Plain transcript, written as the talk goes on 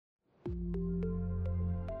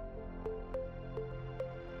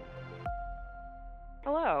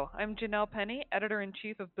Hello, I'm Janelle Penny,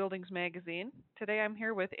 editor-in-chief of Buildings Magazine. Today I'm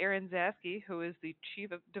here with Aaron Zaske, who is the Chief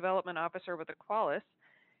Development Officer with Aqualis,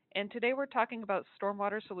 and today we're talking about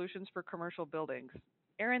stormwater solutions for commercial buildings.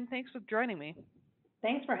 Aaron, thanks for joining me.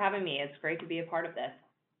 Thanks for having me. It's great to be a part of this.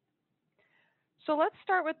 So let's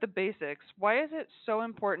start with the basics. Why is it so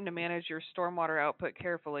important to manage your stormwater output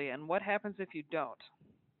carefully, and what happens if you don't?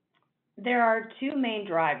 There are two main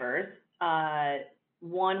drivers,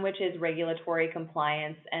 one which is regulatory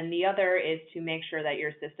compliance, and the other is to make sure that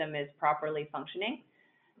your system is properly functioning.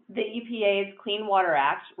 The EPA's Clean Water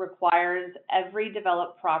Act requires every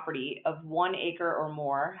developed property of 1 acre or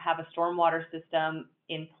more have a stormwater system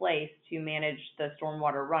in place to manage the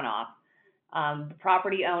stormwater runoff. The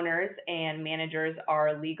property owners and managers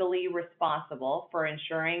are legally responsible for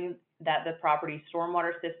ensuring that the property's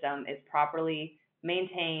stormwater system is properly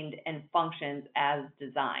maintained and functions as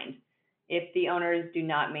designed. If the owners do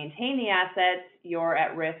not maintain the assets, you're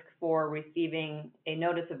at risk for receiving a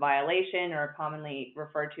notice of violation, or commonly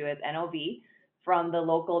referred to as NOV, from the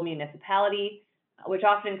local municipality, which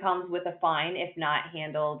often comes with a fine if not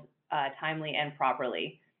handled timely and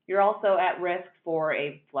properly. You're also at risk for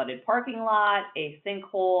a flooded parking lot, a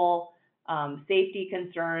sinkhole, safety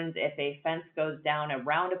concerns if a fence goes down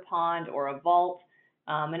around a pond or a vault,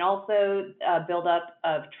 and also buildup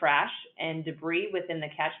of trash and debris within the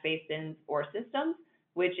catch basins or systems,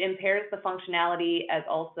 which impairs the functionality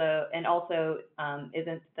and also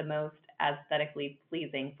isn't the most aesthetically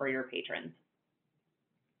pleasing for your patrons.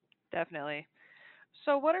 Definitely.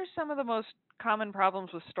 So what are some of the most common problems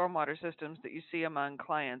with stormwater systems that you see among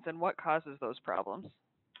clients, and what causes those problems?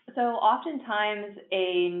 So oftentimes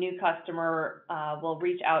a new customer will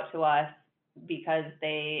reach out to us because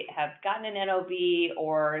they have gotten an NOV,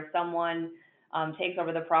 or someone takes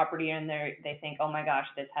over the property and they think, oh my gosh,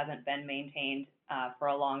 this hasn't been maintained for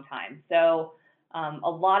a long time. So a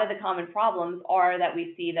lot of the common problems are that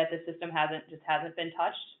we see that the system hasn't been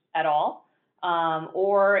touched at all,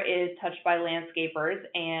 or is touched by landscapers,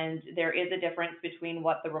 and there is a difference between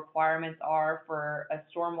what the requirements are for a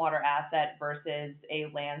stormwater asset versus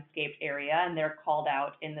a landscaped area, and they're called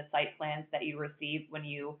out in the site plans that you receive when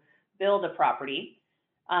you build a property.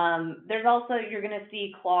 There's also, you're going to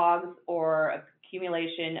see clogs or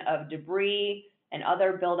accumulation of debris and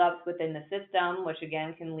other buildups within the system, which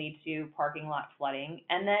again can lead to parking lot flooding,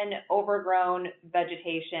 and then overgrown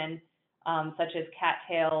vegetation, such as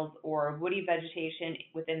cattails or woody vegetation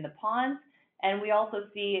within the ponds. And we also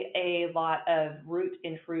see a lot of root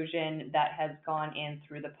intrusion that has gone in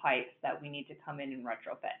through the pipes that we need to come in and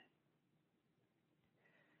retrofit.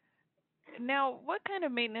 Now, what kind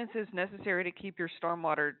of maintenance is necessary to keep your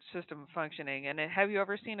stormwater system functioning? And have you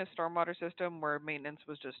ever seen a stormwater system where maintenance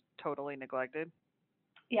was just totally neglected?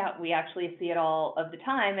 Yeah, we actually see it all of the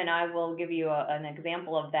time, and I will give you an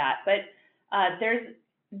example of that. But there's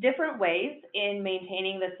different ways in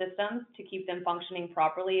maintaining the systems to keep them functioning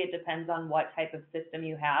properly. It depends on what type of system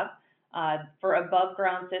you have. For above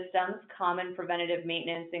ground systems, common preventative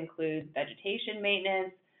maintenance includes vegetation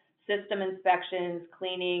maintenance, system inspections,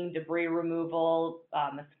 cleaning, debris removal,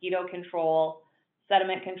 mosquito control,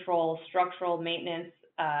 sediment control, structural maintenance,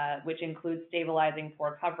 which includes stabilizing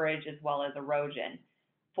pore coverage as well as erosion.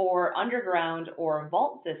 For underground or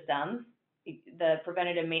vault systems, the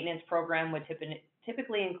preventative maintenance program would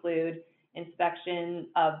typically include inspection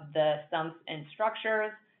of the sumps and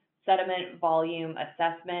structures, sediment volume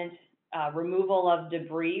assessment, removal of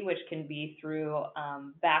debris, which can be through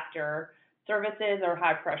Vactor services or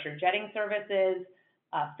high pressure jetting services,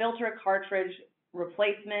 filter cartridge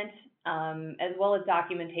replacement, as well as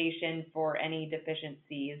documentation for any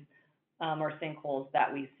deficiencies or sinkholes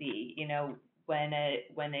that we see. You know, when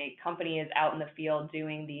a company is out in the field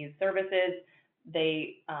doing these services,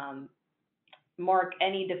 they mark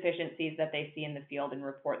any deficiencies that they see in the field and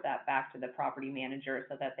report that back to the property manager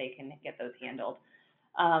so that they can get those handled.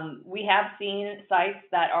 We have seen sites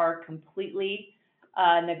that are completely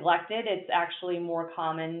neglected. It's actually more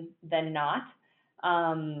common than not.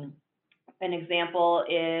 An example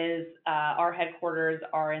is our headquarters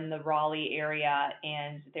are in the Raleigh area,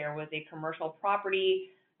 and there was a commercial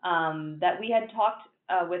property that we had talked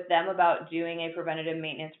with them about doing a preventative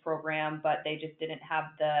maintenance program, but they just didn't have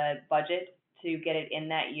the budget to get it in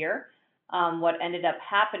that year. What ended up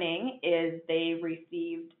happening is they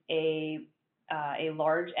received a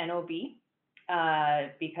large NOV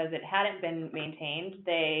because it hadn't been maintained.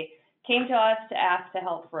 They came to us to ask to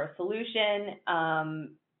help for a solution,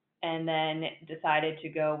 and then decided to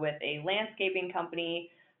go with a landscaping company,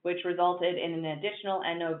 which resulted in an additional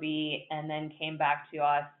NOV, and then came back to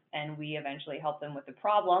us, and we eventually helped them with the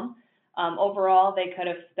problem. Overall, they could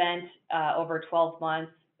have spent over 12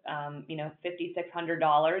 months,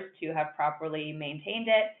 $5,600 to have properly maintained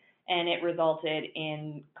it, and it resulted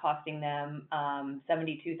in costing them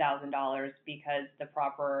 $72,000 because the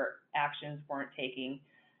proper actions weren't taking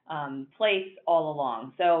place all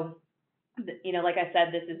along. So, like I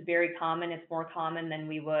said, this is very common. It's more common than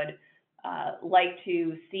we would like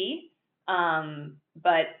to see.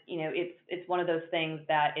 But it's one of those things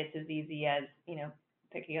that it's as easy as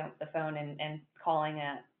picking up the phone and calling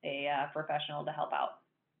a professional to help out.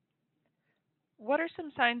 What are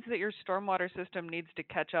some signs that your stormwater system needs to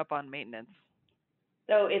catch up on maintenance?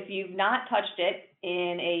 So if you've not touched it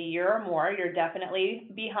in a year or more, you're definitely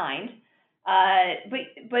behind.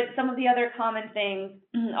 But some of the other common things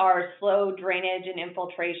are slow drainage and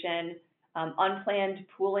infiltration, unplanned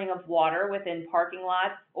pooling of water within parking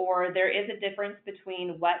lots, or there is a difference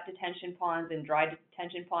between wet detention ponds and dry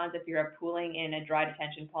detention ponds. If you're pooling in a dry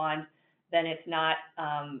detention pond, then it's not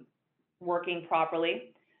working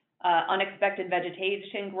properly. Unexpected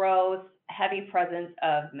vegetation growth, heavy presence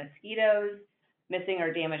of mosquitoes, missing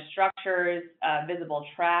or damaged structures, visible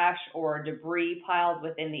trash or debris piled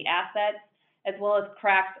within the assets, as well as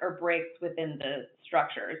cracks or breaks within the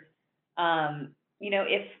structures.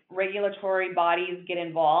 If regulatory bodies get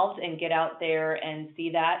involved and get out there and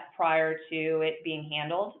see that prior to it being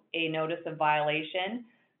handled, a notice of violation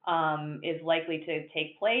is likely to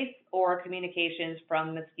take place, or communications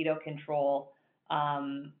from mosquito control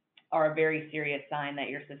are a very serious sign that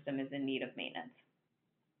your system is in need of maintenance.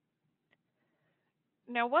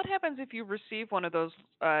 Now, what happens if you receive one of those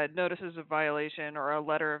notices of violation or a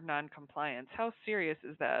letter of noncompliance? How serious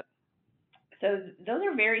is that? So those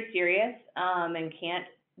are very serious and can't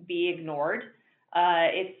be ignored.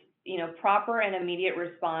 It's proper and immediate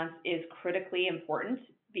response is critically important,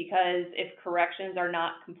 because if corrections are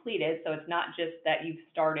not completed, so it's not just that you've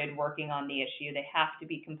started working on the issue, they have to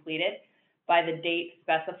be completed by the date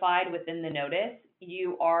specified within the notice.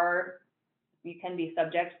 You can be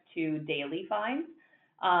subject to daily fines,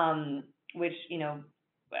 which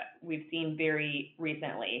we've seen very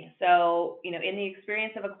recently. So in the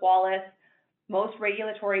experience of Equalis, most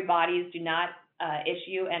regulatory bodies do not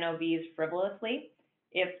issue NOVs frivolously.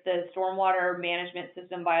 If the stormwater management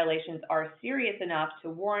system violations are serious enough to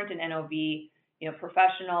warrant an NOV,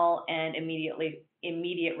 professional and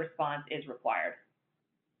immediate response is required.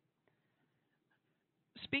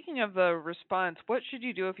 Speaking of the response, what should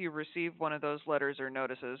you do if you receive one of those letters or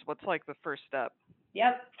notices? What's like the first step?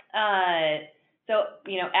 Yep. So,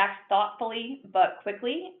 act thoughtfully but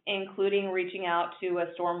quickly, including reaching out to a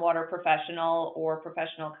stormwater professional or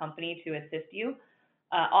professional company to assist you.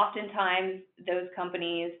 Oftentimes, those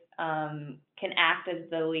companies can act as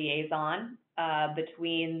the liaison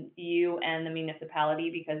between you and the municipality,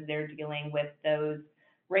 because they're dealing with those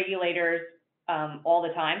regulators all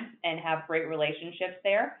the time and have great relationships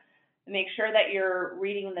there. Make sure that you're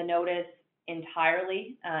reading the notice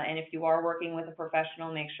entirely, and if you are working with a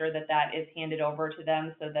professional, make sure that that is handed over to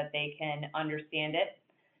them so that they can understand it.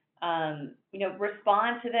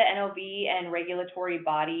 Respond to the NOV and regulatory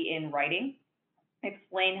body in writing.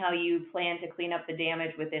 Explain how you plan to clean up the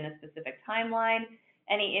damage within a specific timeline,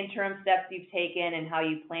 any interim steps you've taken, and how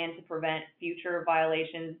you plan to prevent future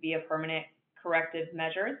violations via permanent corrective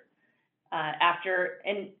measures.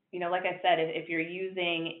 Like I said, if you're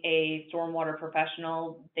using a stormwater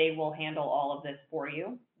professional, they will handle all of this for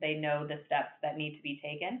you. They know the steps that need to be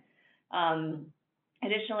taken.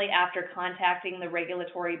 Additionally, after contacting the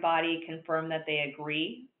regulatory body, confirm that they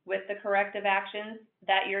agree with the corrective actions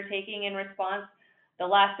that you're taking in response. The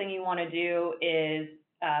last thing you want to do is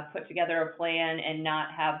put together a plan and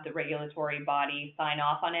not have the regulatory body sign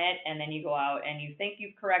off on it, and then you go out and you think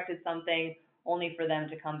you've corrected something, only for them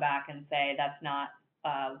to come back and say that's not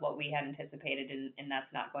what we had anticipated, and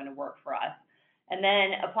that's not going to work for us. And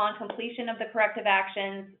then upon completion of the corrective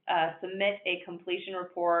actions, submit a completion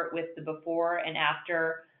report with the before and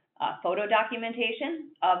after photo documentation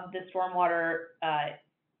of the stormwater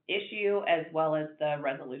issue, as well as the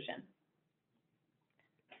resolution.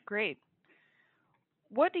 Great.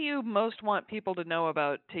 What do you most want people to know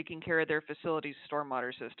about taking care of their facility's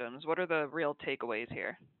stormwater systems? What are the real takeaways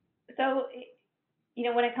here? So,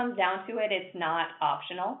 when it comes down to it, it's not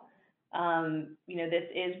optional. This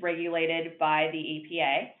is regulated by the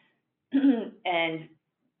EPA, and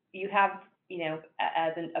you have,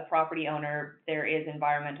 as a property owner, there is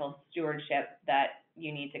environmental stewardship that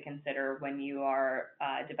you need to consider when you are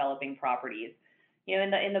developing properties.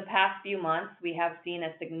 In the past few months, we have seen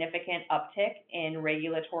a significant uptick in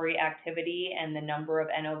regulatory activity and the number of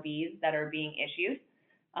NOVs that are being issued.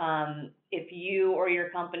 If you or your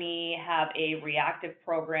company have a reactive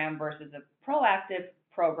program versus a proactive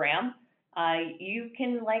program, you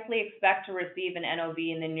can likely expect to receive an NOV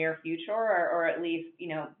in the near future, or at least,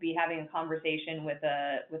 be having a conversation with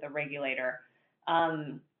a regulator.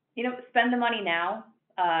 Spend the money now,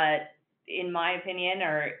 in my opinion,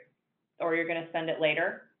 or you're going to spend it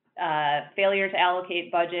later. Failure to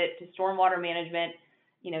allocate budget to stormwater management,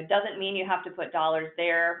 doesn't mean you have to put dollars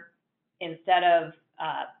there. Instead of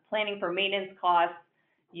planning for maintenance costs,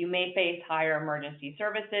 you may face higher emergency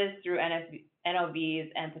services through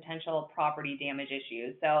NOVs and potential property damage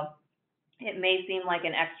issues. So it may seem like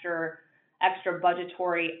an extra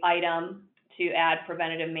budgetary item to add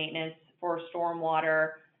preventative maintenance for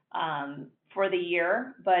stormwater for the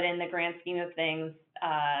year, but in the grand scheme of things,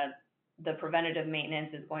 the preventative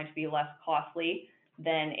maintenance is going to be less costly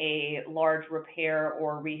than a large repair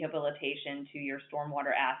or rehabilitation to your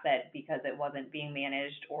stormwater asset because it wasn't being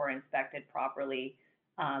managed or inspected properly,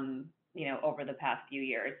 over the past few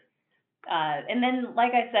years. And then,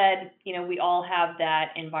 like I said, we all have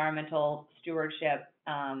that environmental stewardship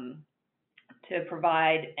to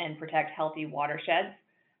provide and protect healthy watersheds.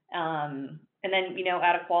 And then,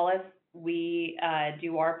 at Equalis, we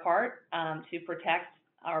do our part to protect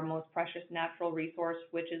our most precious natural resource,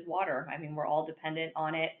 which is water. I mean, we're all dependent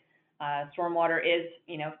on it. Stormwater is,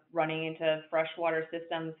 running into freshwater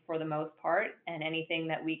systems for the most part, and anything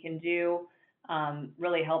that we can do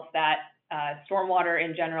really helps that. Stormwater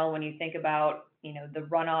in general, when you think about, the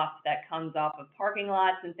runoff that comes off of parking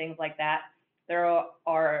lots and things like that, there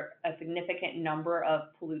are a significant number of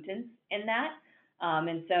pollutants in that.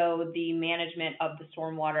 And so the management of the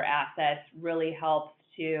stormwater assets really helps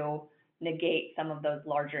to negate some of those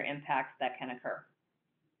larger impacts that can occur.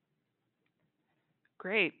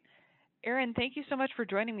 Great. Erin, thank you so much for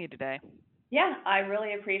joining me today. Yeah, I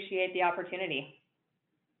really appreciate the opportunity.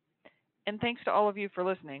 And thanks to all of you for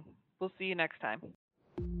listening. We'll see you next time.